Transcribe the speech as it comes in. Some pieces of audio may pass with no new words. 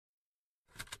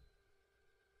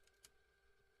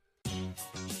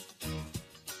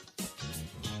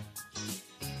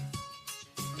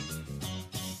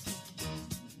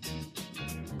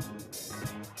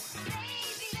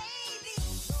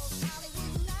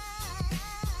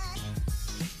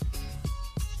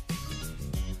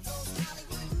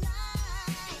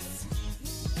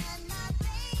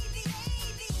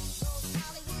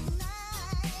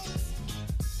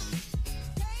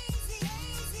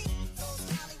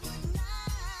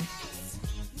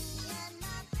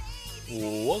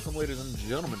Welcome, ladies and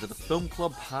gentlemen, to the Film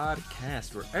Club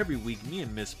podcast, where every week me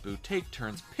and Miss Boo take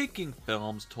turns picking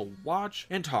films to watch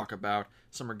and talk about.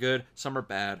 Some are good, some are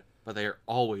bad, but they are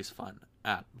always fun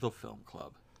at the Film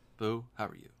Club. Boo, how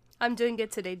are you? I'm doing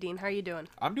good today, Dean. How are you doing?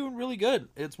 I'm doing really good.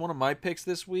 It's one of my picks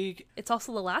this week. It's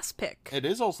also the last pick. It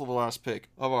is also the last pick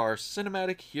of our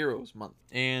Cinematic Heroes month.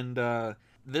 And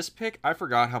this pick, I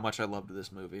forgot how much I loved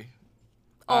this movie.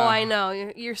 Oh, I know.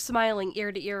 You're smiling ear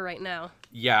to ear right now.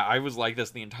 Yeah, I was like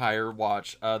this the entire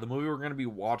watch. The movie we're going to be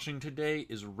watching today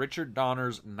is Richard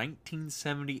Donner's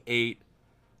 1978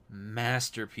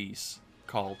 masterpiece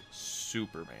called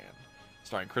Superman,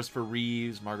 starring Christopher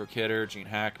Reeves, Margot Kidder, Gene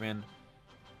Hackman.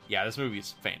 Yeah, this movie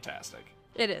is fantastic.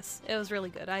 It is. It was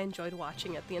really good. I enjoyed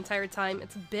watching it the entire time.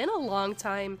 It's been a long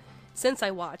time since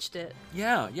I watched it.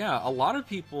 Yeah. A lot of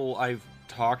people I've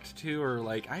talked to are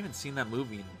like, I haven't seen that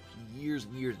movie in years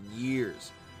and years and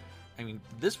years. I mean,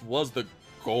 this was the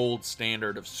gold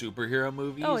standard of superhero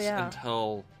movies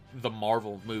until the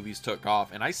Marvel movies took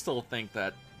off, and I still think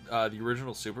that the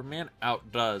original Superman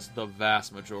outdoes the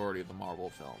vast majority of the Marvel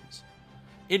films.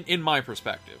 In my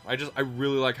perspective, I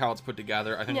really like how it's put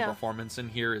together. I think the performance in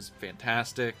here is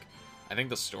fantastic. I think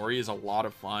the story is a lot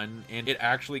of fun, and it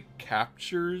actually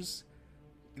captures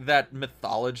that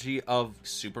mythology of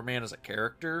Superman as a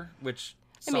character, which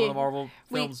some of the Marvel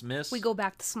films miss. We go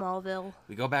back to Smallville.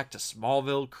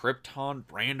 Krypton,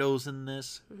 Brando's in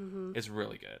this. Mm-hmm. It's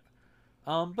really good.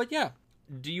 But yeah,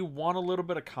 do you want a little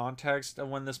bit of context of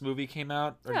when this movie came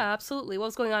out? Yeah, absolutely. What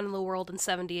was going on in the world in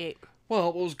 78?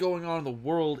 Well, what was going on in the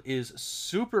world is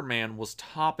Superman was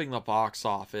topping the box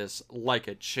office like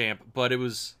a champ, but it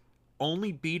was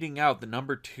only beating out the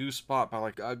number 2 spot by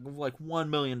like $1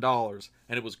 million, and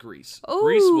it was Grease.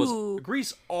 Ooh.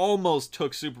 Grease almost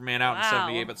took Superman out in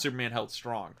 78, but Superman held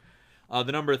strong.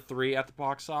 The number 3 at the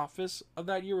box office of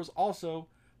that year was also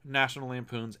National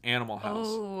Lampoon's Animal House.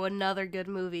 Oh, another good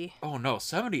movie. Oh no,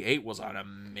 78 was an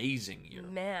amazing year.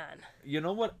 Man. You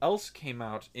know what else came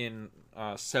out in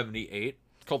 78?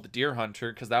 It's called The Deer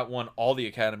Hunter, because that won all the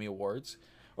Academy Awards.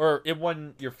 Or it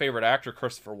won your favorite actor,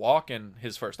 Christopher Walken,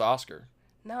 his first Oscar.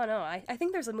 No. I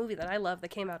think there's a movie that I love that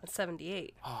came out in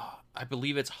 78. I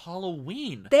believe it's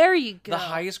Halloween. There you go. The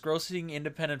highest grossing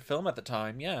independent film at the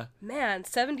time, yeah. Man,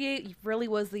 78 really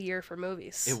was the year for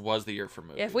movies. It was the year for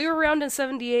movies. If we were around in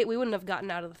 78, we wouldn't have gotten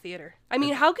out of the theater. I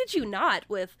mean, how could you not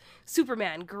with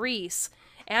Superman, Grease,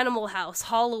 Animal House,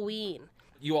 Halloween?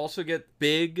 You also get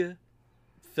big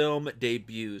film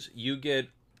debuts. You get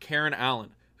Karen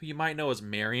Allen, who you might know as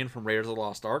Marion from Raiders of the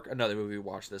Lost Ark, another movie we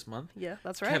watched this month. Yeah,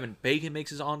 that's right. Kevin Bacon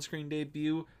makes his on-screen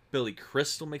debut. Billy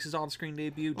Crystal makes his on-screen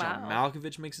debut. Wow. John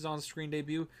Malkovich makes his on-screen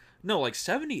debut. No,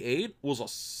 78 was a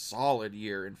solid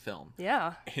year in film.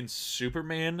 Yeah. And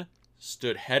Superman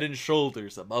stood head and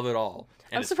shoulders above it all.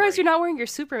 I'm surprised you're not wearing your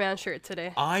Superman shirt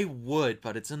today. I would,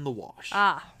 but it's in the wash.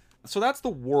 Ah. So that's the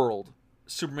world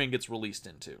Superman gets released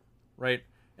into, right?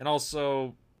 And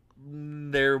also,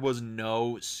 there was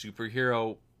no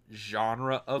superhero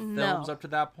genre of films up to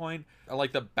that point.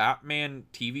 Like the Batman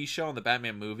TV show and the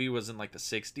Batman movie was in like the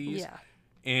 60s. Yeah.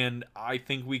 And I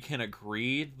think we can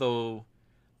agree, though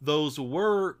those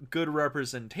were good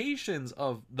representations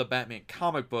of the Batman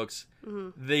comic books,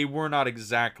 they were not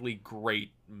exactly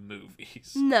great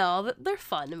movies. No, they're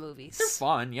fun movies. They're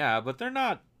fun, yeah, but they're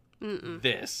not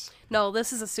this. No,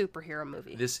 this is a superhero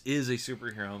movie. This is a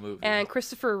superhero movie. And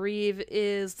Christopher Reeve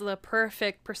is the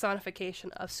perfect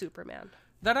personification of Superman.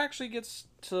 That actually gets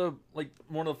to like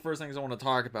one of the first things I want to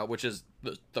talk about, which is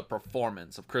the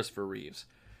performance of Christopher Reeves.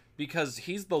 Because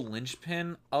he's the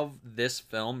linchpin of this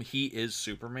film. He is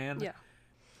Superman. Yeah.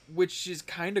 Which is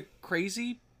kind of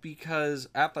crazy because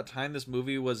at the time this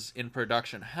movie was in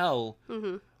production hell,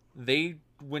 they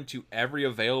went to every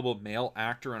available male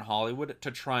actor in Hollywood to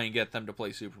try and get them to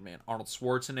play Superman. Arnold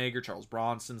Schwarzenegger, Charles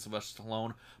Bronson, Sylvester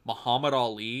Stallone, Muhammad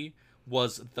Ali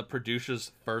was the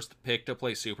producer's first pick to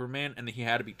play Superman, and he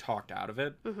had to be talked out of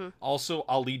it. Also,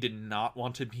 Ali did not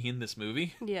want to be in this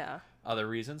movie. Yeah. Other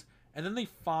reasons. And then they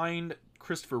find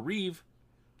Christopher Reeve,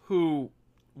 who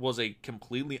was a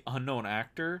completely unknown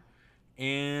actor,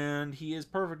 and he is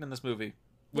perfect in this movie.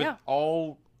 With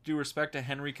all due respect to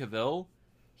Henry Cavill,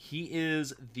 he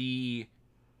is the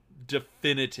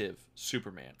definitive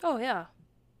Superman. Oh, yeah.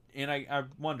 And I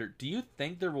wonder, do you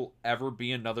think there will ever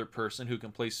be another person who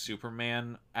can play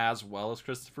Superman as well as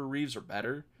Christopher Reeves or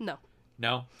better? No.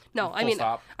 No? No, I mean,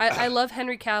 I love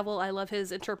Henry Cavill. I love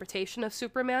his interpretation of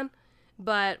Superman.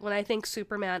 But when I think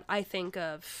Superman, I think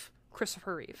of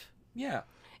Christopher Reeve. Yeah.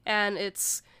 And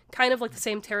it's kind of like the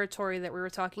same territory that we were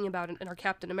talking about in our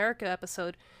Captain America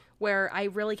episode, where I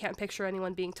really can't picture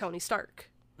anyone being Tony Stark.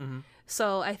 Mm-hmm.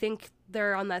 So I think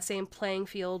they're on that same playing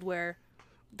field where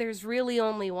there's really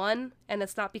only one, and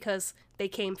it's not because they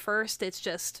came first, it's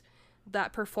just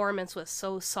that performance was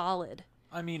so solid.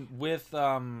 I mean, with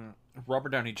Robert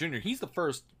Downey Jr., he's the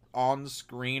first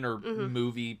on-screen or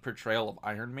movie portrayal of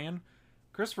Iron Man.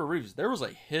 Christopher Reeves, there was a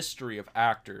history of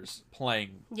actors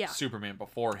playing Superman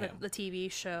before him. The TV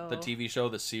show. The TV show,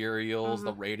 the serials,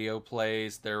 the radio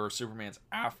plays. There were Supermans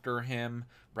after him.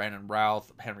 Brandon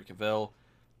Routh, Henry Cavill.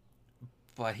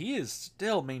 But he is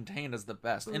still maintained as the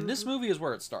best. And this movie is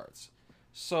where it starts.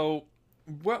 So,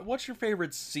 what's your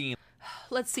favorite scene?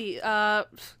 Let's see.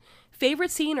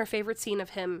 Favorite scene or favorite scene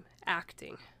of him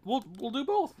acting? We'll do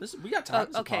both. We got time.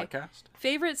 It's a podcast.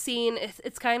 Favorite scene,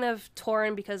 it's kind of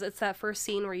torn because it's that first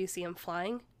scene where you see him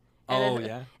flying.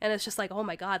 And and it's just like, oh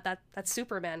my god, that's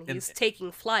Superman. He's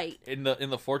taking flight. In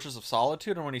the Fortress of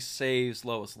Solitude, or when he saves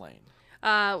Lois Lane?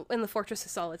 In the Fortress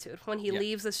of Solitude. When he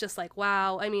leaves, it's just like,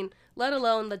 wow. I mean, let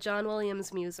alone the John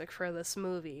Williams music for this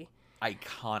movie.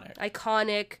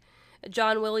 Iconic.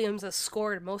 John Williams has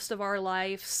scored most of our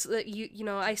lives. You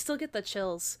know, I still get the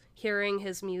chills hearing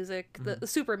his music, the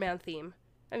Superman theme.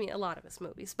 I mean, a lot of his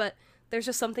movies, but there's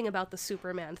just something about the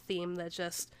Superman theme that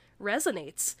just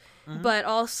resonates. But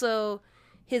also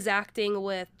his acting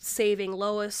with saving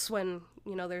Lois when,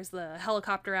 you know, there's the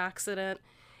helicopter accident.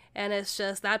 And it's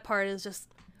just, that part is just,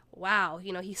 wow.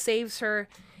 You know, he saves her.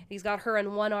 He's got her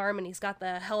in one arm and he's got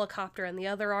the helicopter in the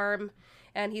other arm.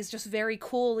 And he's just very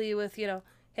coolly with, you know,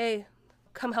 hey,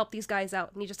 come help these guys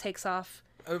out. And he just takes off.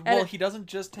 Well, he doesn't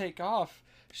just take off.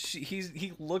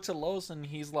 He looks at Lois and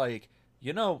he's like,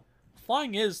 you know,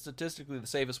 flying is statistically the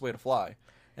safest way to fly.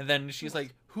 And then she's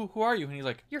like, who are you? And he's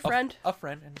like, your friend. A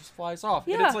friend, and just flies off.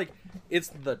 Yeah. And it's like, it's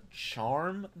the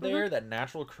charm there, that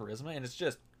natural charisma, and it's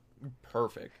just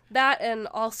perfect. That, and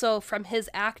also from his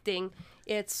acting,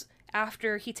 it's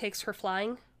after he takes her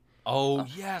flying. Oh,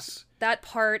 yes. That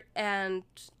part, and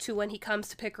to when he comes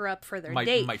to pick her up for their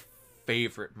date. My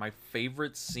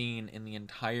favorite scene in the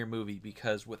entire movie,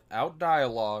 because without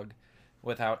dialogue,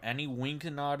 without any wink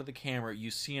and nod to the camera,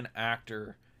 you see an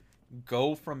actor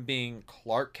go from being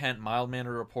Clark Kent,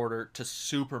 mild-mannered reporter, to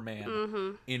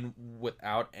Superman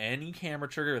without any camera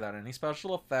trigger, without any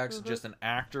special effects, just an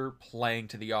actor playing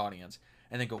to the audience,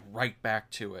 and then go right back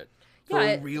to it for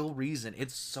a real reason.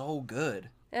 It's so good.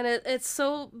 And it's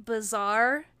so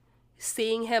bizarre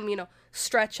seeing him, you know,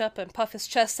 stretch up and puff his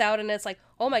chest out, and it's like,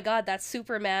 oh my god, that's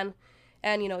Superman.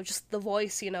 And, you know, just the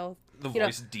voice, you know. The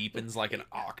voice deepens like an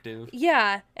octave.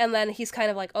 Yeah, and then he's kind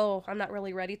of like, oh, I'm not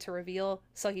really ready to reveal.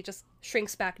 So he just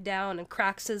shrinks back down and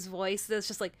cracks his voice. It's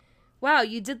just like, wow,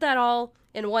 you did that all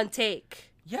in one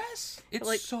take. Yes, it's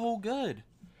like, so good.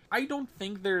 I don't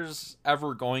think there's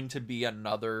ever going to be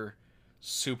another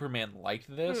Superman like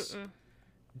this.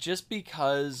 Just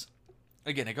because,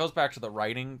 again, it goes back to the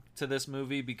writing to this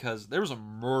movie, because there was a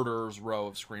murderer's row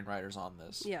of screenwriters on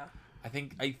this. Yeah. I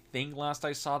think last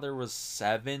I saw there was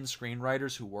 7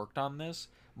 screenwriters who worked on this.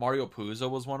 Mario Puzo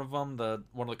was one of them,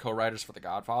 one of the co-writers for The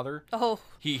Godfather. Oh.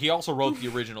 He also wrote the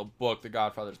original book The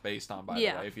Godfather's based on, by the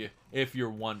way, if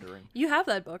you're wondering. You have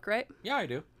that book, right? Yeah, I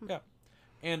do. Yeah.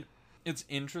 And it's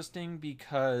interesting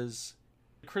because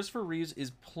Christopher Reeves is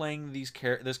playing this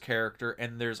character,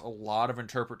 and there's a lot of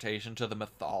interpretation to the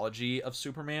mythology of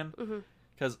Superman.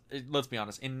 Because, let's be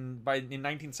honest, in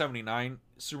 1979,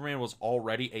 Superman was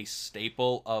already a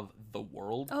staple of the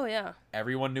world. Oh, yeah.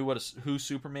 Everyone knew who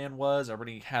Superman was.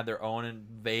 Everybody had their own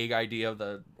vague idea of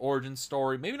the origin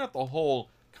story. Maybe not the whole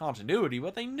continuity,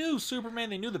 but they knew Superman.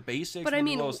 They knew the basics. But I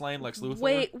mean, Lois Lane, Lex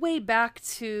Luthor. Way back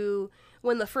to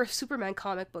when the first Superman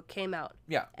comic book came out.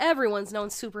 Yeah. Everyone's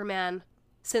known Superman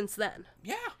since then.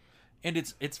 Yeah. And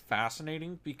it's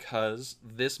fascinating because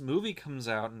this movie comes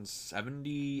out in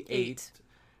 78.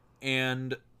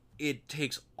 And it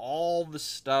takes all the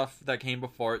stuff that came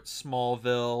before it,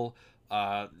 Smallville,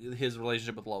 his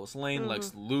relationship with Lois Lane,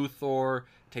 Lex Luthor,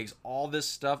 takes all this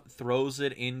stuff, throws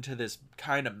it into this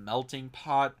kind of melting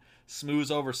pot,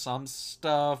 smooths over some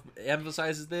stuff,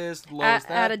 emphasizes this, lowers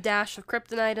that. Add a dash of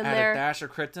kryptonite in there. Add a dash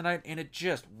of kryptonite, and it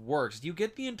just works. You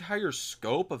get the entire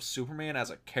scope of Superman as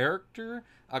a character,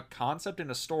 a concept, and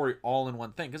a story all in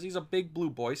one thing. Because he's a big blue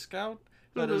Boy Scout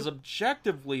that is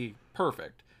objectively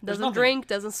perfect. Doesn't drink,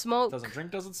 doesn't smoke.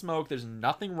 Doesn't smoke. There's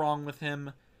nothing wrong with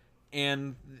him.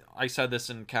 And I said this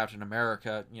in Captain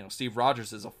America, you know, Steve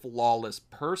Rogers is a flawless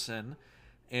person.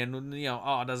 And, you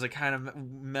know, does it kind of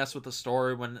mess with the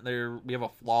story when we have a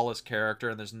flawless character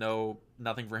and there's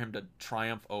nothing for him to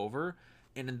triumph over?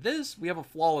 And in this, we have a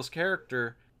flawless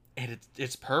character, and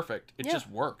it's perfect. It just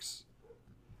works.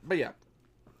 But yeah.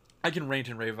 I can rant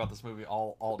and rave about this movie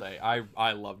all day.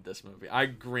 I loved this movie. I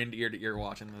grinned ear to ear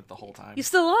watching it the whole time. You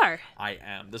still are. I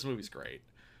am. This movie's great.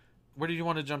 Where do you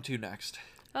want to jump to next?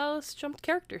 Let's jump to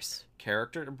characters.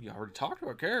 Character? We already talked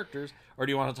about characters. Or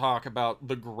do you want to talk about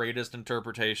the greatest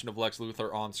interpretation of Lex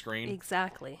Luthor on screen?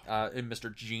 Exactly. In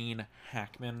Mr. Gene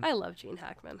Hackman. I love Gene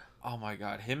Hackman. Oh my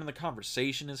god. Him in the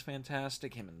conversation is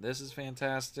fantastic. Him in this is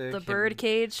fantastic. The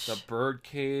Birdcage. The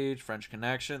Birdcage, French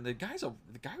Connection. The guy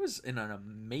was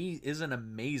an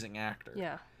amazing actor.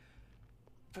 Yeah.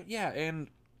 But yeah, and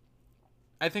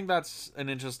I think that's an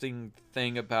interesting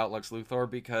thing about Lex Luthor,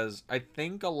 because I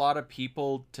think a lot of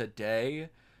people today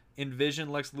envision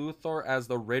Lex Luthor as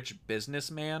the rich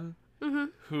businessman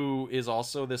who is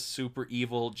also this super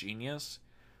evil genius.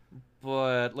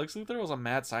 But Lex Luthor was a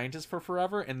mad scientist for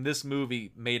forever, and this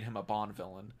movie made him a Bond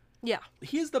villain. Yeah.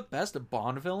 He is the best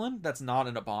Bond villain that's not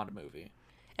in a Bond movie.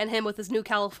 And him with his New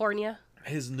California.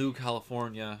 His New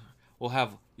California will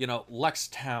have,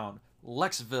 Lextown,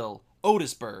 Lexville,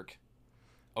 Otisburg.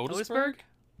 Otisburg?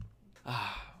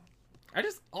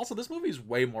 This movie is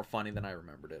way more funny than I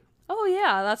remembered it. Oh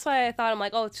yeah, that's why I thought, I'm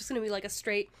like, it's just gonna be like a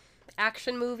straight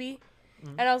action movie.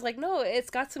 And I was like, no, it's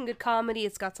got some good comedy,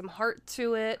 it's got some heart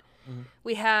to it.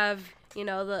 We have,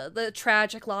 the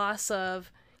tragic loss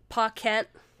of Pa Kent.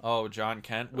 Oh, John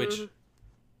Kent, which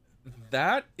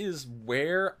that is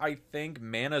where I think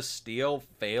Man of Steel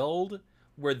failed,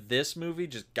 where this movie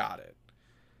just got it.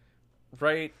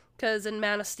 Right? Because in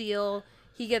Man of Steel,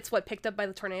 he gets, picked up by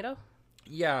the tornado?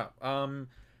 Yeah,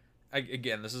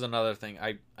 again, this is another thing.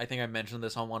 I think I mentioned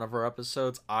this on one of our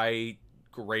episodes. I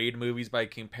grade movies by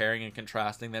comparing and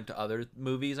contrasting them to other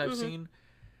movies I've seen.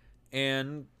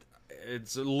 And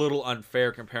it's a little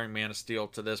unfair comparing Man of Steel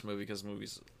to this movie, because the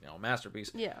movie's, a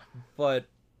masterpiece. Yeah. But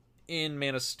in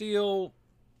Man of Steel,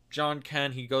 John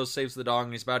Kent, he goes, saves the dog,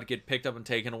 and he's about to get picked up and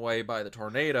taken away by the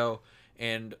tornado,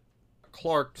 and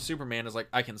Clark, Superman, is like,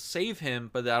 I can save him,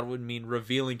 but that would mean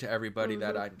revealing to everybody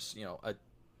that I'm,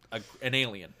 an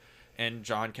alien. And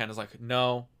John Kent is like,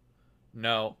 no,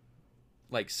 don't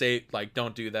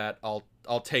do that. I'll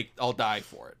die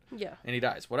for it. Yeah. And he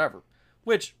dies, whatever.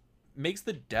 Which makes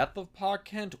the death of Pa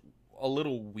Kent a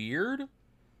little weird,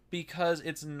 because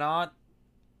it's not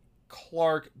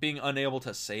Clark being unable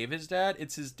to save his dad,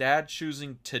 it's his dad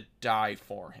choosing to die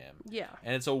for him. Yeah.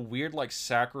 And it's a weird,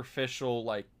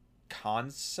 sacrificial,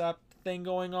 concept thing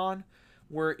going on,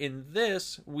 where in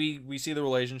this we see the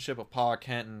relationship of Pa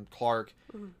Kent and Clark,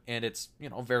 and it's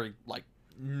very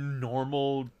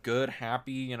normal, good,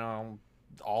 happy,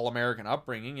 all American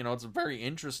upbringing. It's a very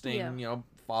interesting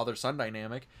father-son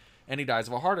dynamic, and he dies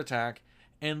of a heart attack,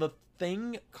 and the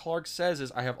thing Clark says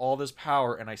is, I have all this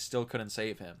power and I still couldn't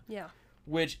save him. Yeah.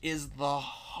 Which is the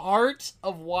heart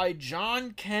of why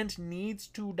John Kent needs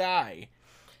to die.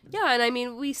 Yeah,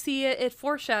 and we see it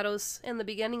foreshadows in the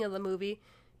beginning of the movie,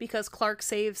 because Clark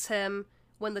saves him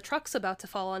when the truck's about to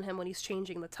fall on him when he's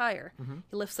changing the tire.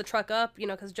 He lifts the truck up,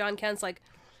 because John Kent's like,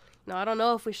 no, I don't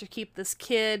know if we should keep this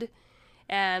kid,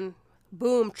 and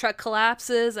boom, truck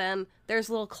collapses, and there's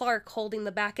little Clark holding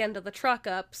the back end of the truck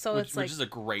up, so which is a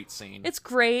great scene. It's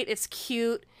great, it's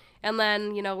cute, and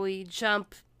then, we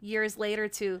jump years later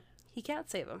to, he can't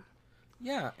save him.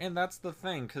 Yeah, and that's the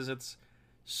thing, because it's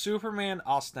Superman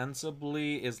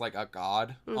ostensibly is like a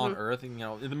god on Earth, and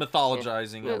the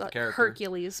mythologizing of the character.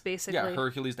 Hercules, basically. Yeah,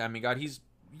 Hercules, demigod.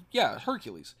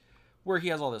 Hercules, where he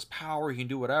has all this power, he can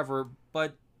do whatever,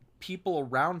 but people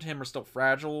around him are still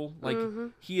fragile.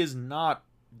 He is not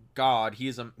God. He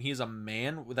is a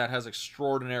man that has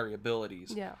extraordinary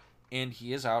abilities. Yeah. And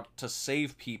he is out to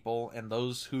save people, and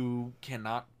those who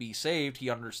cannot be saved, he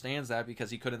understands that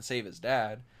because he couldn't save his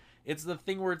dad. It's the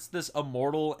thing where it's this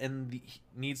immortal and he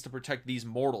needs to protect these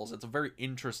mortals. It's a very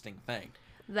interesting thing.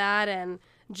 That, and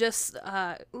just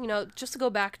just to go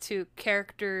back to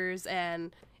characters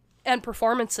and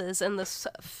performances in this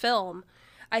film,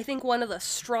 I think one of the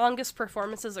strongest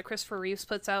performances that Christopher Reeves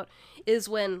puts out is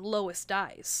when Lois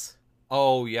dies.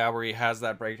 Oh yeah, where he has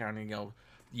that breakdown and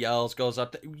yells, goes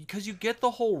up because you get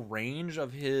the whole range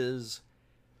of his.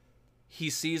 He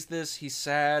sees this, he's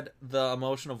sad, the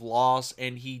emotion of loss,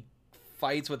 and he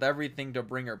fights with everything to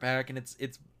bring her back, and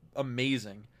it's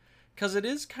amazing. Because it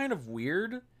is kind of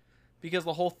weird, because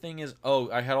the whole thing is,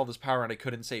 I had all this power and I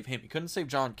couldn't save him. He couldn't save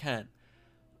John Kent.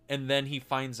 And then he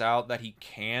finds out that he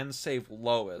can save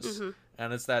Lois.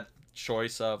 And it's that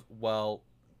choice of, well,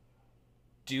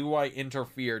 do I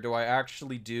interfere? Do I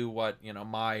actually do what,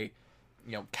 my,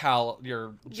 Jor-El,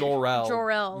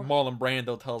 Marlon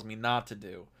Brando tells me not to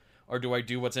do? Or do I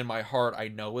do what's in my heart I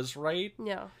know is right?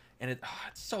 Yeah. And it's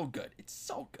so good. It's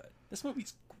so good. This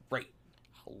movie's great.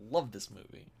 I love this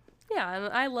movie. Yeah,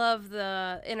 and I love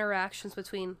the interactions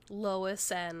between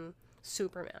Lois and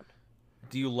Superman.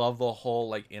 Do you love the whole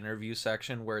like interview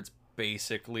section where it's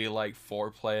basically like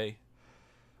foreplay?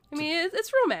 I mean,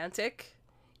 it's romantic.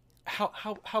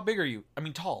 How big are you? I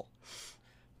mean, tall.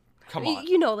 Come on.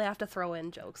 You know they have to throw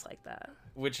in jokes like that.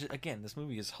 Which, again, this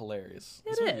movie is hilarious.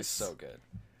 This movie is so good.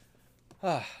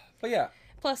 But yeah.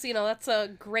 Plus, that's a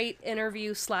great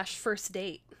interview / first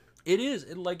date. It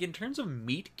is. Like, in terms of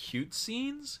meet cute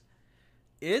scenes,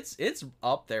 it's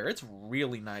up there. It's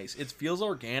really nice. It feels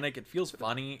organic. It feels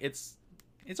funny. It's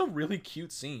a really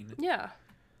cute scene. Yeah.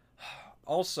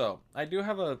 Also, I do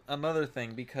have another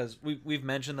thing, because we've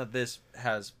mentioned that this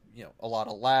has, a lot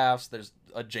of laughs. There's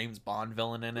a James Bond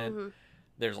villain in it. Mm-hmm.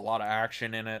 There's a lot of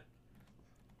action in it.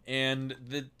 And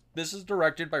this is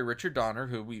directed by Richard Donner,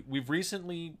 who we've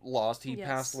recently lost. He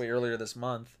passed away earlier this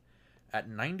month at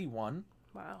 91.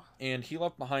 Wow. And he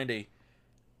left behind a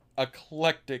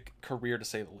eclectic career, to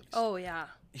say the least. Oh, yeah.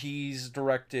 He's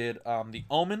directed The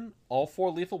Omen, All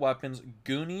Four Lethal Weapons,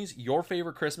 Goonies, your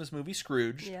favorite Christmas movie,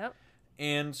 Scrooge,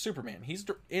 and Superman. He's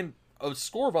in a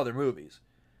score of other movies.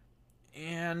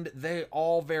 And they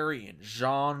all vary in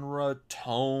genre,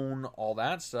 tone, all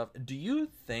that stuff. Do you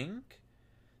think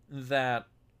that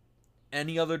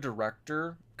any other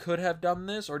director could have done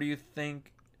this? Or do you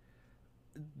think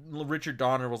Richard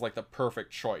Donner was like the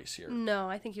perfect choice here? No,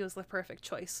 I think he was the perfect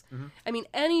choice. Mm-hmm. I mean,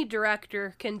 any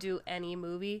director can do any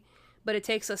movie, but it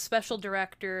takes a special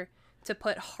director to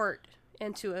put heart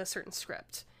into a certain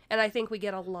script. And I think we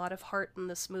get a lot of heart in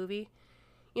this movie.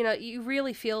 You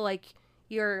really feel like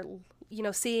you're,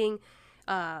 seeing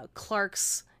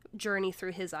Clark's journey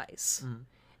through his eyes. Mm-hmm.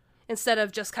 Instead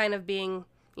of just kind of being,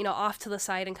 off to the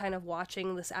side and kind of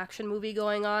watching this action movie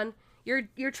going on.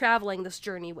 You're traveling this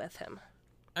journey with him.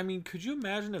 I mean, could you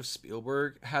imagine if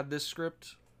Spielberg had this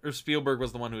script? Or Spielberg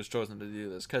was the one who was chosen to do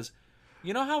this? Because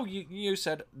you know how you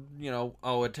said,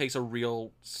 it takes a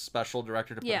real special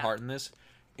director to put heart in this?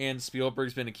 And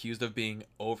Spielberg's been accused of being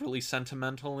overly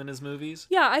sentimental in his movies?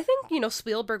 Yeah, I think,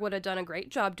 Spielberg would have done a great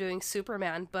job doing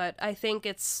Superman, but I think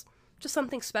it's just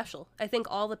something special. I think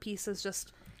all the pieces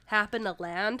just happen to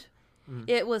land. Mm-hmm.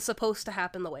 It was supposed to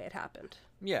happen the way it happened.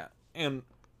 Yeah, and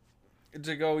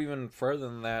to go even further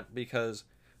than that, because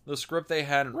the script they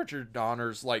had in Richard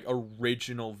Donner's like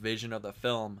original vision of the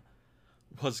film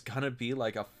was gonna be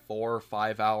like a 4 or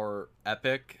 5 hour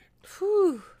epic.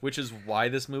 Whew. Which is why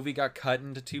this movie got cut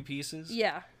into 2 pieces.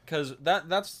 Yeah, because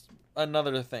that's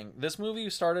another thing. This movie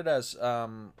started as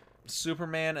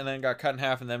Superman, and then got cut in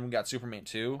half, and then we got Superman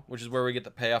 2, which is where we get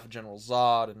the payoff of General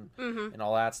Zod and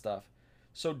all that stuff.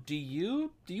 So do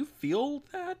you feel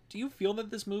that? Do you feel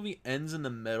that this movie ends in the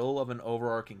middle of an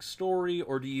overarching story,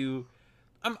 or do you?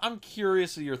 I'm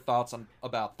curious of your thoughts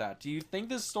about that. Do you think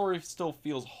this story still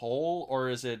feels whole, or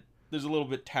is it there's a little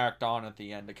bit tacked on at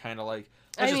the end to kind of like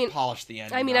just polish the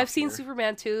end? I mean, I've seen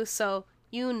Superman 2, so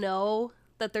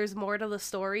that there's more to the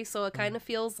story, so it kind of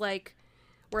feels like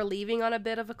we're leaving on a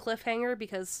bit of a cliffhanger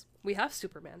because we have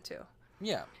Superman 2.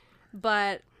 Yeah.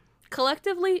 But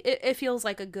collectively, it feels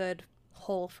like a good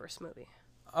whole first movie.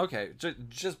 Okay,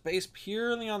 just based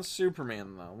purely on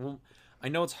Superman, though. Well, I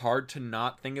know it's hard to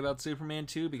not think about Superman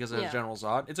 2 because it has General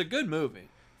Zod. It's a good movie.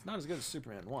 It's not as good as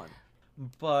Superman 1.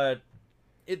 But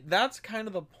that's kind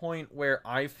of the point where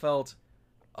I felt,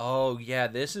 oh, yeah,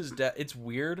 this is... it's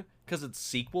weird because it's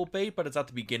sequel bait, but it's at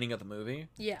the beginning of the movie.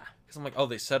 Yeah. Because I'm like, oh,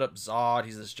 they set up Zod.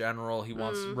 He's this general. He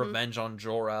wants revenge on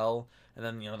Jor-El. And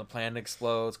then, the planet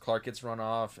explodes. Clark gets run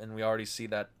off. And we already see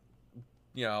that,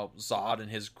 Zod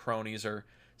and his cronies are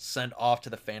sent off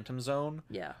to the Phantom Zone.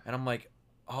 Yeah. And I'm like,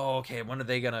 oh, okay, when are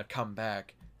they going to come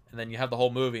back? And then you have the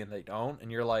whole movie and they don't. And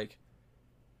you're like,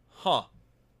 huh,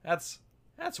 that's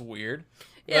weird.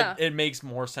 Yeah. But it makes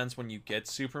more sense when you get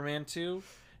Superman 2.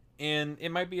 And it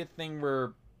might be a thing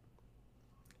where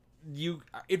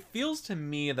it feels to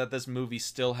me that this movie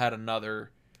still had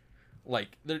another,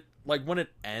 like when it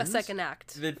ends, a second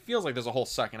act. It feels like there's a whole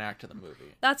second act to the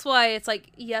movie. That's why it's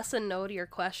like yes and no to your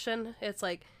question. It's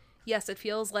like, yes, it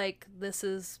feels like this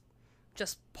is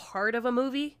just part of a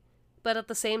movie, but at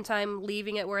the same time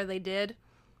leaving it where they did,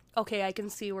 okay, I can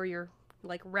see where you're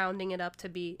like rounding it up to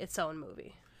be its own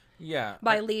movie. Yeah.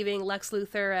 By leaving Lex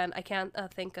Luthor and I can't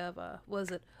think of, was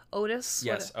it Otis?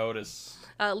 Yes, Otis.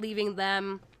 Leaving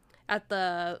them at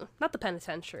not the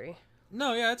penitentiary.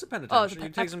 No, yeah, it's a penitentiary. He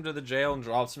takes him to the jail and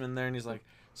drops him in there, and he's like,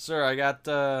 "Sir, I got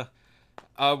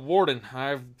Warden.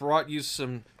 I've brought you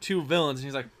 2 villains." And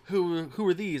he's like, "Who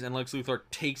are these?" And Lex Luthor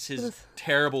takes his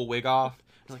terrible wig off.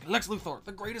 He's like, "Lex Luthor,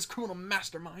 the greatest criminal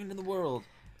mastermind in the world."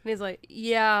 And he's like,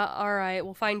 yeah, all right,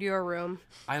 we'll find you a room.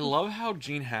 I love how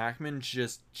Gene Hackman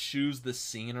just chews the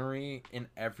scenery in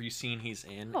every scene he's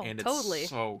in, and it's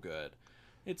so good.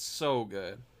 It's so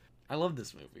good. I love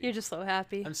this movie. You're just so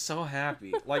happy. I'm so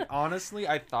happy. Like, honestly,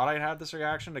 I thought I'd had this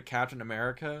reaction to Captain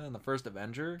America and the first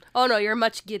Avenger. Oh, no, you're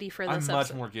much giddy for this I'm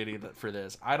much more giddy for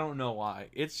this. I don't know why.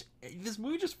 This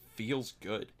movie just feels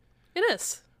good. It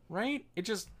is. Right?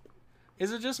 Is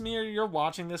it just me, or you're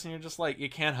watching this and you're just like, you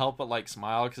can't help but like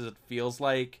smile because it feels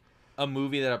like a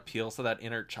movie that appeals to that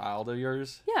inner child of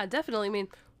yours? Yeah, definitely. I mean,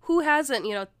 who hasn't,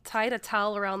 tied a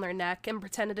towel around their neck and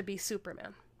pretended to be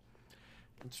Superman?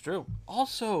 It's true.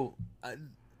 Also,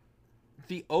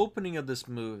 the opening of this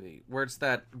movie, where it's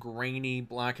that grainy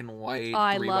black and white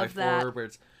 3x4, where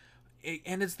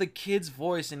it's the kid's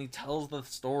voice, and he tells the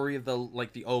story of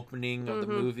the opening of the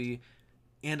movie,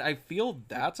 and I feel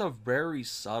that's a very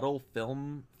subtle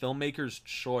filmmaker's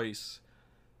choice,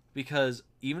 because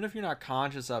even if you're not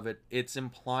conscious of it, it's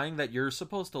implying that you're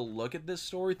supposed to look at this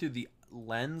story through the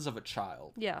lens of a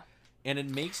child. Yeah. And it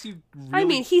makes you really... I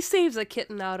mean, he saves a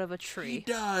kitten out of a tree. He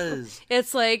does.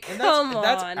 It's like, come on.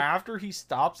 That's after he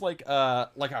stops like a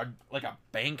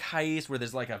bank heist where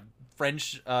there's like a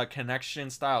French Connection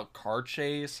style car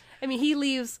chase. I mean, he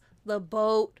leaves the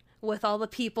boat with all the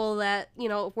people that,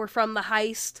 were from the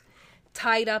heist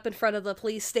tied up in front of the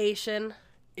police station.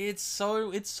 It's so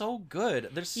good.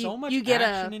 There's so much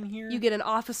action in here. You get an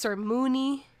Officer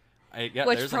Mooney,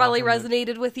 which probably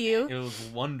resonated with you. It was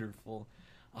wonderful.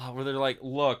 Where they're like,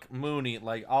 look, Mooney,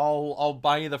 like, I'll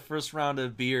buy you the first round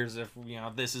of beers if,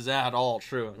 this is at all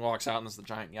true. And walks out and there's the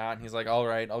giant yacht. And he's like, all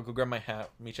right, I'll go grab my hat.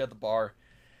 Meet you at the bar.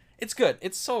 It's good.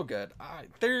 It's so good.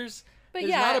 There's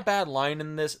not a bad line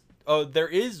in this. Oh, there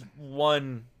is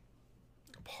one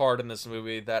part in this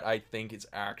movie that I think is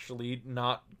actually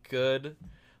not good.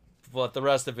 But the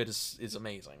rest of it is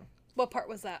amazing. What part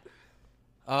was that?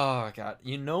 Oh, God.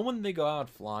 When they go out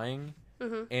flying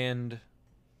and...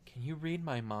 Can you read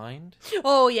my mind?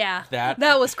 Oh, yeah. That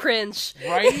was cringe.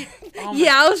 Right? Oh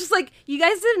yeah, I was just like, you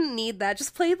guys didn't need that.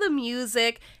 Just play the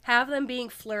music, have them being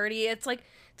flirty. It's like,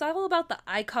 it's all about the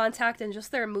eye contact and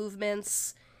just their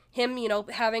movements. Him,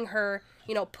 having her,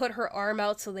 put her arm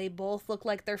out so they both look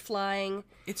like they're flying.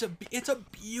 It's a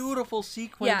beautiful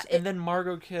sequence. Yeah, and then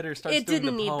Margot Kidder starts doing the poem. It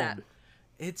didn't need that.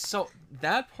 It's so...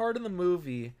 That part of the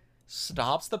movie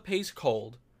stops the pace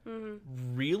cold.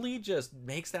 Really just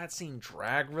makes that scene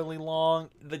drag really long.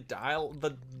 The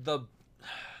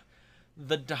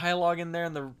dialogue in there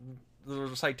and the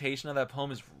recitation of that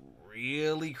poem is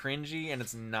really cringy, and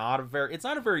it's not a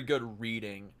very good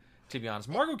reading, to be honest.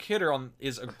 Margot Kidder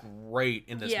is great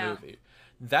in this movie.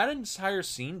 That entire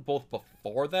scene, both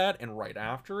before that and right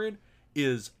after it,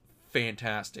 is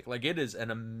fantastic. Like, it is an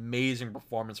amazing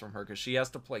performance from her, because she has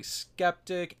to play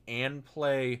skeptic and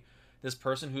play this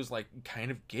person who's, like, kind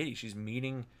of giddy. She's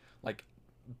meeting, like,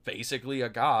 basically a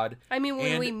god. I mean,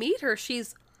 when we meet her,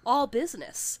 she's all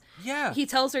business. Yeah. He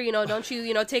tells her, don't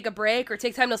you, take a break or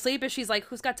take time to sleep? And she's like,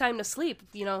 who's got time to sleep,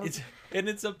 It's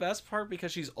the best part,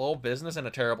 because she's all business and a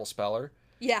terrible speller.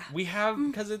 Yeah. We have,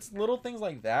 because it's little things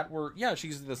like that where,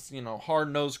 she's this,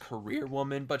 hard-nosed career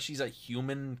woman, but she's a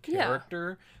human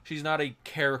character. Yeah. She's not a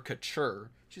caricature.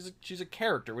 She's a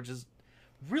character, which is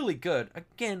really good.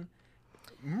 Again...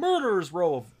 Murderer's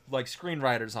row of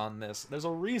screenwriters on this. There's a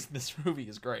reason this movie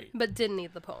is great. But didn't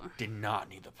need the poem. Did not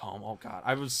need the poem. Oh God,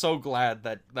 I was so glad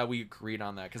that we agreed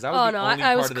on that, because that was the only part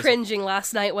I was of this... cringing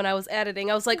last night when I was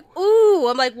editing. I was like, ooh.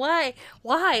 I'm like, why?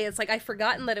 It's like I've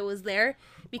forgotten that it was there,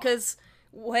 because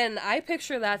when I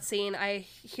picture that scene, I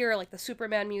hear the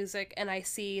Superman music and I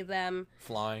see them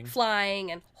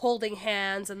flying and holding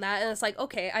hands and that, and it's like,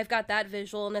 okay, I've got that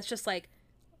visual, and it's just like.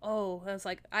 Oh, I was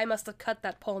like, I must have cut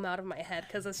that poem out of my head,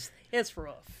 because it's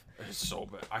rough. It's so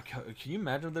bad. Can you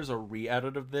imagine if there's a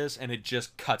re-edit of this and it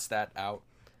just cuts that out?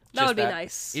 That would be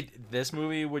nice. This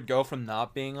movie would go from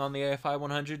not being on the AFI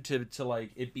 100 to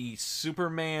it be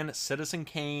Superman, Citizen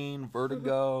Kane,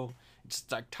 Vertigo. It's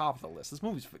top of the list. This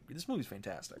movie's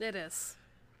fantastic. It is.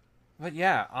 But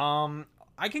yeah,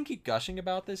 I can keep gushing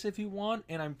about this if you want,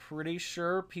 and I'm pretty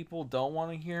sure people don't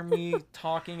want to hear me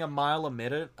talking a mile a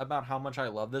minute about how much I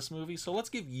love this movie. So let's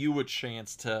give you a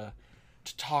chance to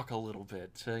talk a little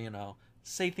bit, to,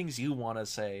 say things you want to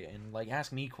say and,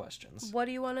 ask me questions. What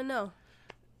do you want to know?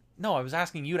 No, I was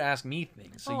asking you to ask me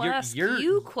things. So you're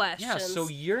you questions. Yeah, so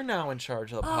you're now in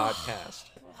charge of the podcast.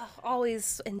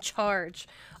 Always in charge.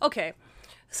 Okay,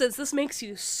 since this makes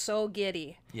you so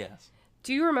giddy. Yes.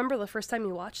 Do you remember the first time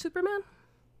you watched Superman?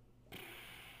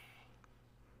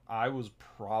 I was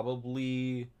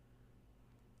probably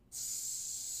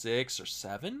 6 6 or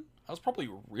 7. I was probably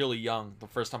really young the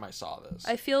first time I saw this.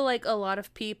 I feel like a lot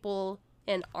of people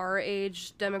in our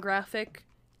age demographic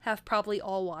have probably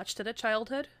all watched it at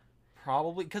childhood.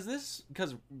 Probably,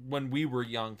 because when we were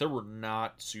young, there were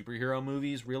not superhero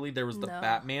movies, really. There was the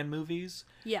Batman movies.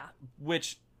 Yeah.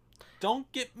 Which, don't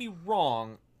get me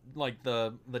wrong, like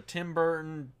the Tim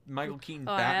Burton, Michael Keaton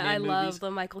Batman movies. I love the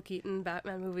Michael Keaton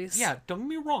Batman movies. Yeah, don't get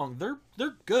me wrong,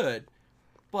 they're good,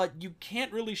 but you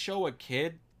can't really show a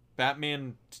kid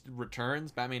Batman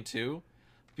Returns, Batman 2,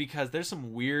 because there's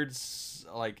some weird,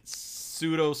 like,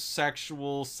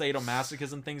 pseudo-sexual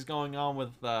sadomasochism things going on with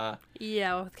with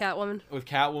Catwoman. With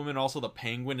Catwoman, also the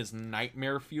Penguin is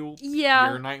nightmare fuel. Yeah.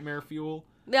 Pure nightmare fuel.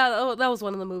 Yeah, that was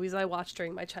one of the movies I watched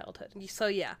during my childhood. So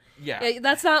yeah.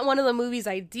 That's not one of the movies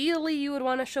ideally you would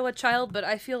want to show a child, but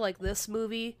I feel like this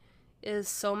movie is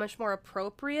so much more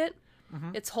appropriate.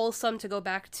 Mm-hmm. It's wholesome to go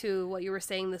back to what you were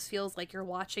saying. This feels like you're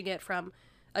watching it from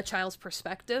a child's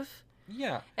perspective.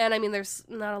 Yeah. And I mean, there's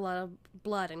not a lot of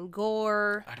blood and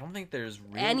gore. I don't think there's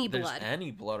any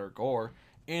blood or gore.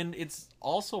 And it's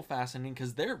also fascinating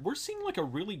because we're seeing like a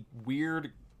really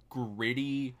weird,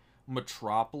 gritty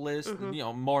metropolis,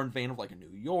 mm-hmm. More in vein of like a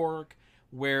New York,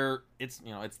 where it's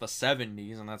the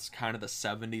 70s, and that's kind of the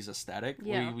 70s aesthetic.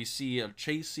 Yeah. We see a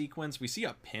chase sequence. We see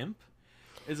a pimp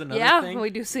is another thing. Yeah, we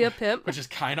do see a pimp. Which is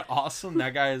kind of awesome.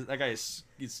 That guy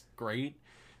is great.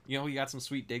 He got some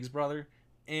sweet digs, brother.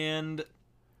 And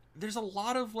there's a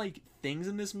lot of like things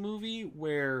in this movie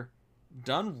where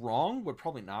done wrong would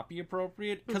probably not be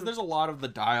appropriate, because there's a lot of the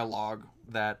dialogue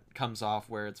that comes off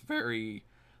where it's very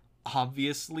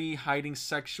obviously hiding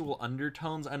sexual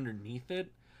undertones underneath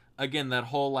it. Again, that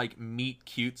whole like meet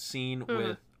cute scene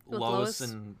with Lois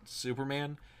and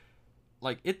Superman,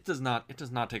 like it does not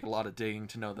take a lot of digging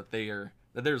to know that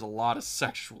there's a lot of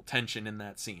sexual tension in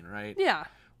that scene, right? Yeah.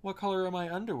 What color are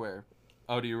my underwear?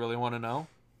 Oh, do you really want to know?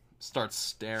 Starts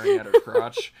staring at her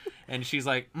crotch, and she's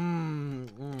like, okay,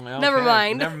 never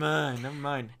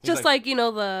mind. Just like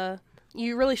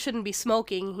you really shouldn't be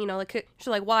smoking. She's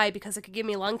like, why? Because it could give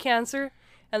me lung cancer.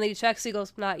 And then he checks. He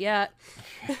goes, not yet.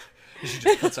 She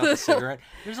just puts out the cigarette.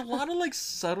 There's a lot of like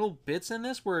subtle bits in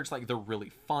this where it's like they're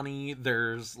really funny.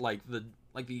 There's like the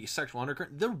sexual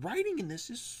undercurrent. The writing in this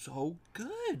is so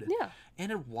good. Yeah,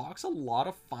 and it walks a lot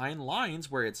of fine lines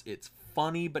where it's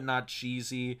funny but not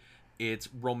cheesy. It's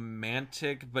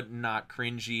romantic but not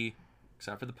cringy,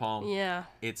 except for the poem. Yeah.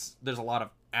 There's a lot of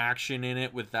action in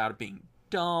it without it being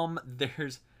dumb.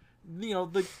 There's,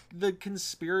 the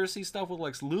conspiracy stuff with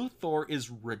Lex Luthor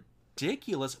is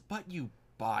ridiculous, but you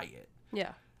buy it.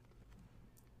 Yeah.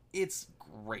 It's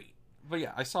great. But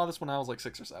yeah, I saw this when I was like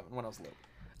 6 or 7, when I was little.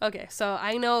 Okay, so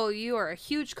I know you are a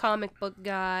huge comic book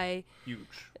guy.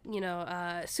 Huge.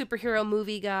 Superhero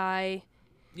movie guy.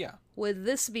 Yeah. Would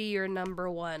this be your number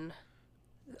one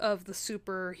of the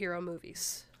superhero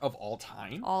movies? Of all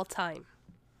time? All time.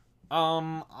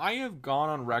 I have gone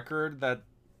on record that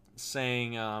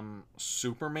saying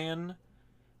Superman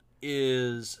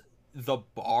is the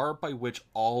bar by which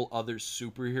all other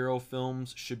superhero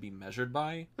films should be measured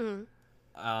by.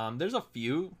 Mm. There's a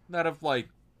few that have like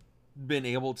been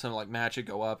able to like match it,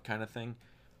 go up kind of thing.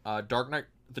 The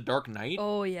Dark Knight.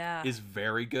 Oh yeah, is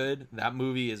very good. That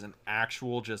movie is an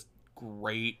actual just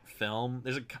great film.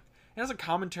 It has a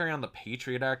commentary on the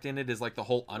Patriot Act in it. Is like the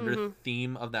whole under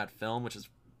theme of that film, which is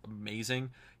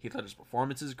amazing. Heath Ledger's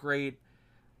performance is great.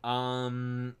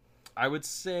 I would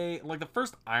say like the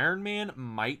first Iron Man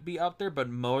might be up there, but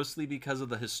mostly because of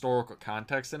the historical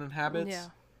context it inhabits. Yeah.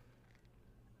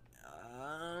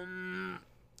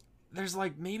 There's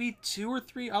like maybe 2 or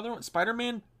 3 other ones.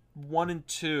 Spider-Man 1 and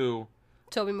 2.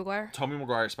 Tobey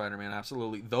Maguire Spider-Man,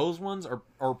 absolutely. Those ones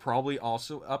are probably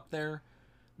also up there.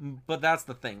 But that's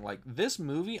the thing. Like, this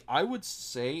movie, I would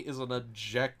say, is an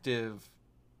objective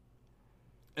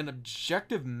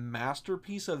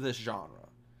masterpiece of this genre.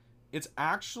 It's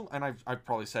actual, and I've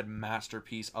probably said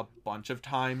masterpiece a bunch of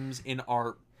times in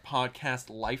our podcast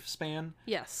lifespan.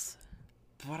 Yes.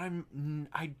 But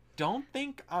I don't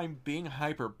think I'm being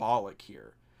hyperbolic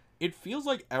here. It feels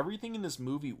like everything in this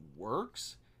movie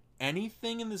works.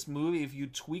 Anything in this movie, if you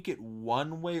tweak it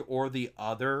one way or the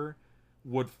other,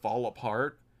 would fall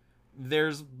apart.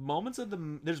 There's moments of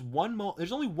there's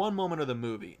only one moment of the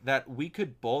movie that we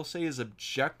could both say is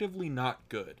objectively not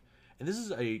good. And this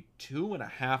is a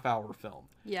 2.5-hour film.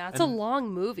 Yeah, it's a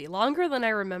long movie. Longer than I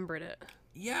remembered it.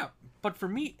 Yeah, but for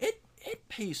me, it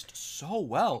paced so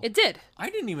well. It did. I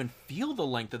didn't even feel the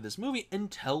length of this movie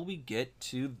until we get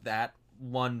to that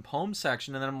one poem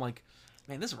section, and then I'm like,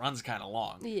 man, this runs kind of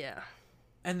long. Yeah.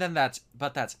 And then that's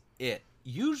it.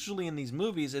 Usually in these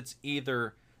movies, it's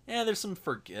either there's some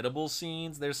forgettable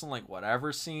scenes, there's some like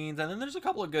whatever scenes, and then there's a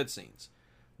couple of good scenes.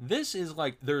 This is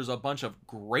like there's a bunch of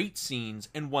great scenes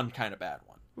and one kind of bad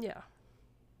one. Yeah.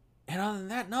 And other than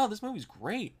that, no, this movie's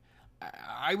great.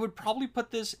 I would probably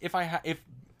put this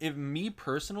if me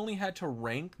personally had to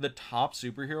rank the top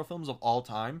superhero films of all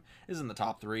time, is in the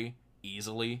top 3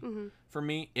 easily. Mm-hmm. For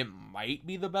me, it might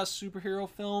be the best superhero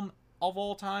film of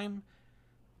all time.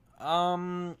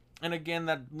 And again,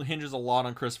 that hinges a lot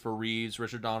on Christopher Reeves,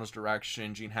 Richard Donner's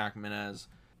direction, Gene Hackman as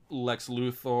Lex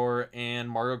Luthor, and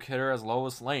Margot Kidder as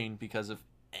Lois Lane, because if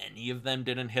any of them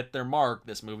didn't hit their mark,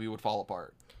 this movie would fall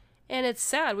apart. And it's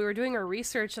sad. We were doing our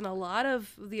research, and a lot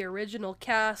of the original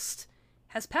cast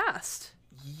has passed.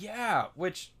 Yeah,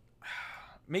 which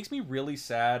makes me really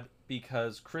sad,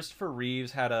 because Christopher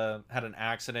Reeves had an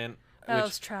accident. That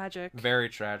was tragic. Very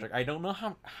tragic. I don't know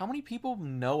how many people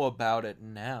know about it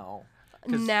now.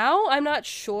 Now, I'm not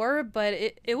sure, but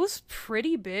it was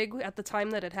pretty big at the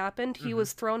time that it happened. He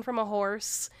was thrown from a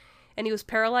horse, and he was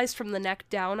paralyzed from the neck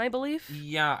down, I believe.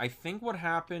 Yeah, I think what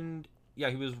happened... Yeah,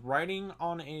 he was riding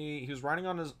on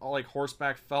his like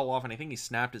horseback, fell off, and I think he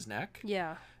snapped his neck.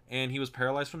 Yeah. And he was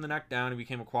paralyzed from the neck down. He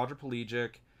became a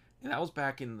quadriplegic, and that was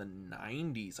back in the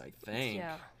 90s, I think.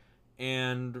 Yeah.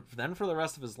 And then for the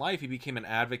rest of his life, he became an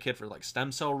advocate for like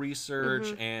stem cell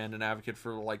research and an advocate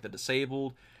for like the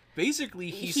disabled.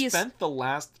 Basically, he spent the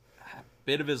last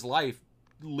bit of his life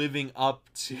living up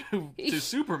to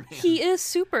Superman. He is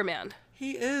Superman.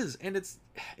 He is, and it's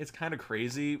kind of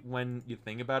crazy when you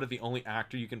think about it. The only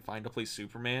actor you can find to play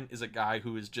Superman is a guy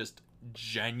who is just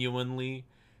genuinely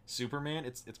Superman.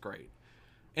 It's great.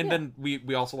 And then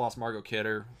we also lost Margot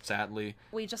Kidder, sadly.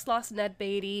 We just lost Ned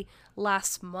Beatty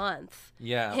last month.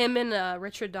 Yeah. Him and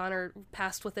Richard Donner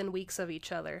passed within weeks of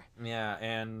each other. Yeah,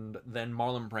 and then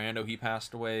Marlon Brando, he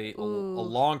passed away a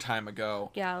long time ago.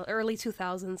 Yeah, early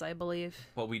 2000s, I believe.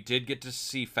 But we did get to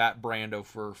see Fat Brando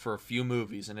for a few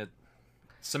movies, and it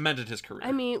cemented his career.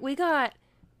 I mean, we got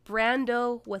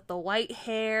Brando with the white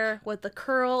hair, with the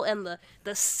curl, and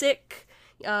the sick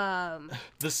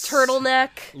turtleneck.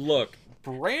 Look,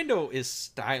 Brando is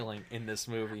styling in this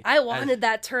movie. I wanted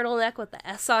that turtleneck with the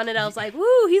S on it. I was like,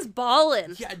 woo, he's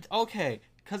ballin'. Yeah, okay,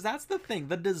 because that's the thing.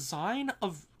 The design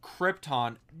of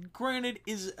Krypton, granted,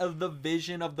 is the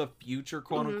vision of the future,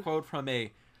 quote-unquote, from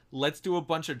a let's do a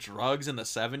bunch of drugs in the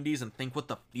 70s and think what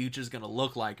the future's gonna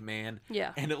look like, man.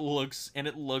 Yeah. And it looks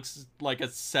like a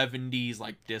 70s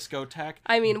like discotheque.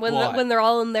 I mean, when they're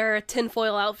all in their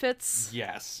tinfoil outfits.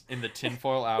 Yes, in the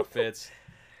tinfoil outfits.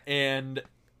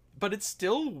 But it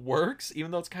still works,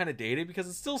 even though it's kind of dated, because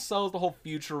it still sells the whole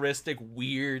futuristic,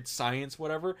 weird science,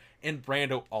 whatever. And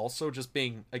Brando also just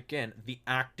being, again, the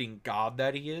acting god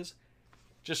that he is,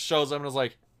 just shows up and is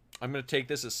like, I'm going to take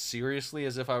this as seriously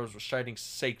as if I was reciting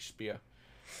Shakespeare.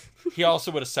 He also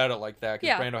would have said it like that,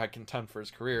 because Brando had contempt for his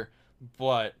career.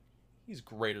 But he's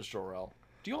great as Jor-El.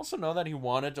 Do you also know that he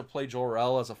wanted to play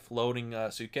Jor-El as a floating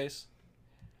suitcase?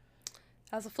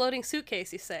 As a floating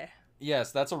suitcase, you say?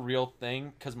 Yes, that's a real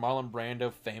thing, because Marlon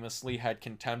Brando famously had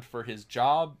contempt for his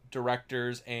job,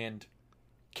 directors, and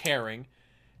caring.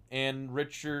 And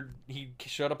Richard, he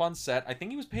showed up on set. I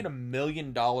think he was paid $1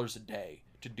 million a day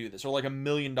to do this, or like $1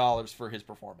 million for his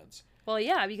performance. Well,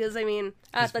 yeah, because, I mean,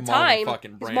 at the time,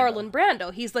 he's Marlon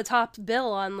Brando. He's the top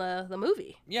bill on the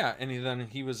movie. Yeah, and then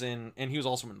he was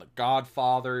also in The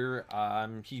Godfather.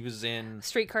 He was in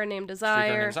Streetcar Named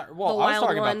Desire. Well, I was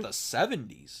talking about the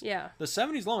 70s. Yeah. The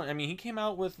 70s alone. I mean, he came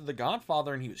out with The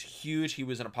Godfather, and he was huge. He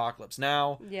was in Apocalypse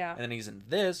Now. Yeah. And then he's in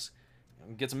this,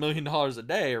 gets $1 million a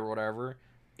day or whatever,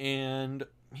 and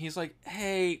he's like,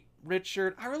 hey,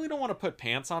 Richard, I really don't want to put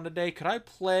pants on today. Could I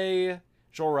play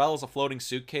Jor-El as a floating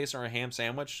suitcase or a ham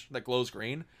sandwich that glows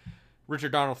green?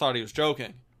 Richard Donner thought he was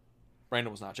joking.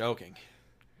 Brando was not joking.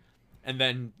 And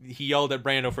then he yelled at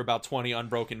Brando for about 20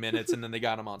 unbroken minutes, and then they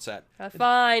got him on set.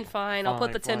 Fine. I'll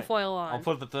put the tinfoil on. I'll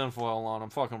put the tinfoil on. I'm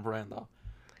fucking Brando.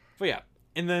 But yeah,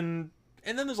 and then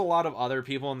there's a lot of other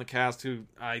people in the cast who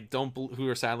who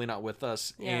are sadly not with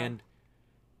us, and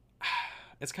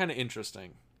it's kind of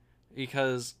interesting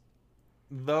because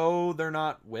though they're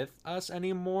not with us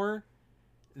anymore,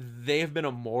 they have been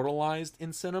immortalized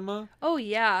in cinema. Oh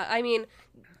yeah, I mean,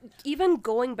 even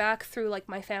going back through like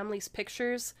my family's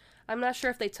pictures, I'm not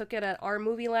sure if they took it at our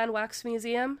Movieland Wax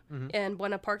Museum in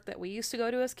Buena Park that we used to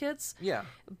go to as kids. Yeah.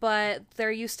 But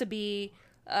there used to be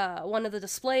one of the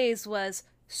displays was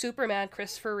Superman,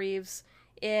 Christopher Reeves,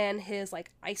 in his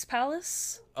like ice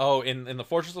palace. Oh, in the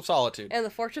Fortress of Solitude. In the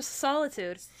Fortress of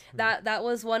Solitude. That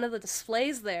was one of the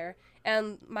displays there.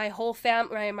 And my whole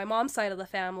my mom's side of the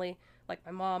family, like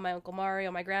my mom, my Uncle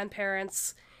Mario, my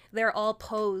grandparents, they're all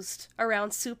posed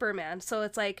around Superman. So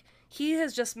it's like, he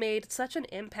has just made such an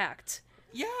impact.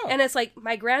 Yeah. And it's like,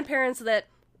 my grandparents that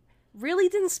really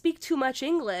didn't speak too much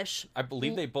English. I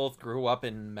believe they both grew up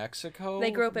in Mexico.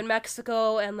 They grew up in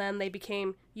Mexico, and then they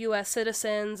became U.S.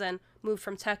 citizens and moved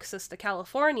from Texas to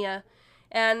California.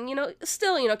 And,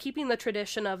 still, keeping the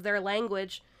tradition of their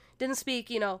language, didn't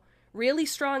speak, really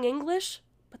strong English,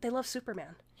 but they love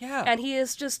Superman. Yeah. And he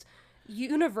is just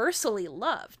universally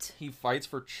loved. He fights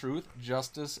for truth,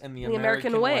 justice, and the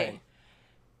American way.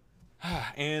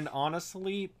 And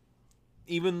honestly,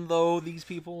 even though these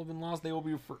people have been lost, they will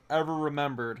be forever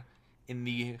remembered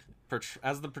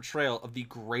as the portrayal of the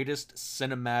greatest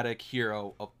cinematic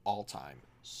hero of all time,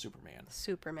 Superman.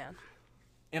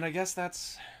 And I guess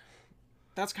that's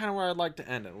kind of where I'd like to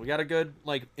end it. We got a good,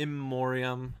 in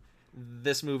memoriam.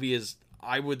 This movie is,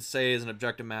 I would say, is an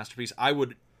objective masterpiece. I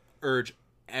would urge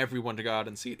everyone to go out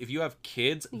and see it. If you have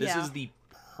kids, this is the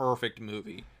perfect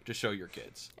movie to show your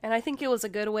kids. And I think it was a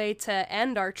good way to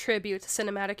end our tribute to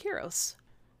cinematic heroes.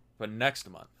 But next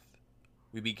month,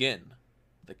 we begin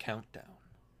the countdown.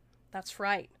 That's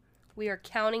right. We are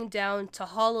counting down to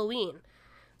Halloween,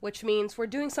 which means we're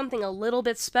doing something a little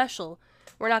bit special.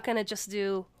 We're not going to just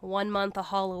do 1 month of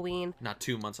Halloween. Not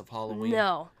 2 months of Halloween.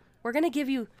 No. We're going to give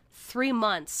you 3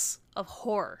 months of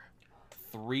horror.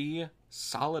 3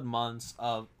 solid months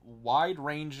of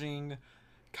wide-ranging,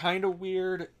 kind of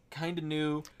weird, kind of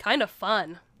new, kind of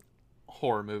fun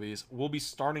horror movies. We'll be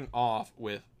starting off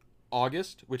with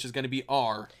August, which is going to be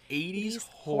our 80s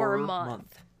horror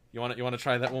month. You want to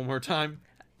try that one more time?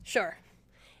 Sure.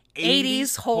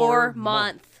 80s horror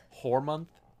month. Horror month?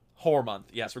 Horror month.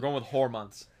 Yes, we're going with horror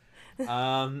months.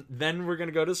 Then we're going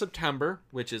to go to September,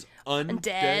 which is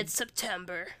Undead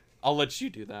September. I'll let you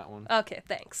do that one. Okay,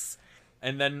 thanks.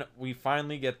 And then we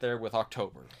finally get there with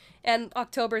October. And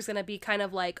October is going to be kind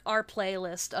of like our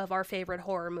playlist of our favorite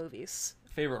horror movies.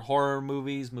 Favorite horror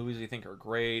movies we think are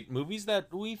great, movies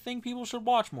that we think people should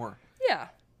watch more. Yeah.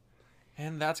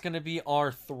 And that's going to be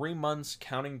our 3 months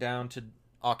counting down to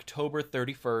October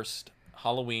 31st,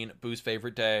 Halloween, Boo's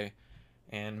favorite day.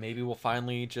 And maybe we'll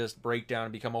finally just break down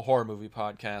and become a horror movie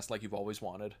podcast like you've always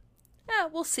wanted. Yeah,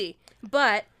 we'll see.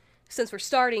 But since we're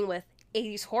starting with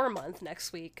 80s Horror Month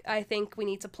next week, I think we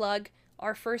need to plug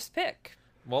our first pick.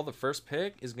 Well, the first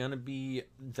pick is going to be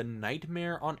The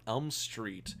Nightmare on Elm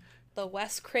Street. The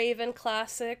Wes Craven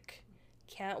classic.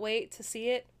 Can't wait to see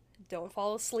it. Don't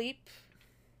fall asleep.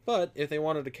 But if they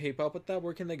wanted to keep up with that,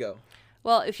 where can they go?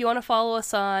 Well, if you want to follow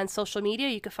us on social media,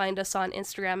 you can find us on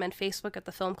Instagram and Facebook at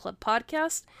the Film Club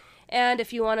Podcast. And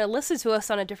if you want to listen to us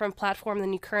on a different platform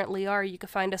than you currently are, you can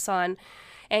find us on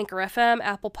Anchor FM,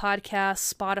 Apple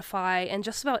Podcasts, Spotify, and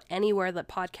just about anywhere that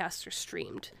podcasts are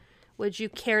streamed. Would you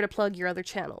care to plug your other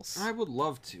channels? I would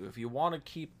love to. If you want to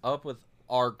keep up with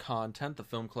our content, the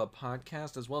Film Club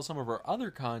Podcast, as well as some of our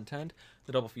other content,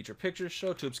 the Double Feature Pictures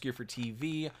Show, Too Obscure for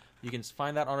TV, you can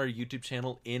find that on our YouTube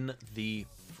channel, In the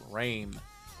Frame.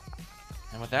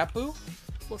 And with that, Boo,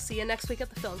 we'll see you next week at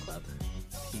the Film Club.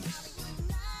 Peace.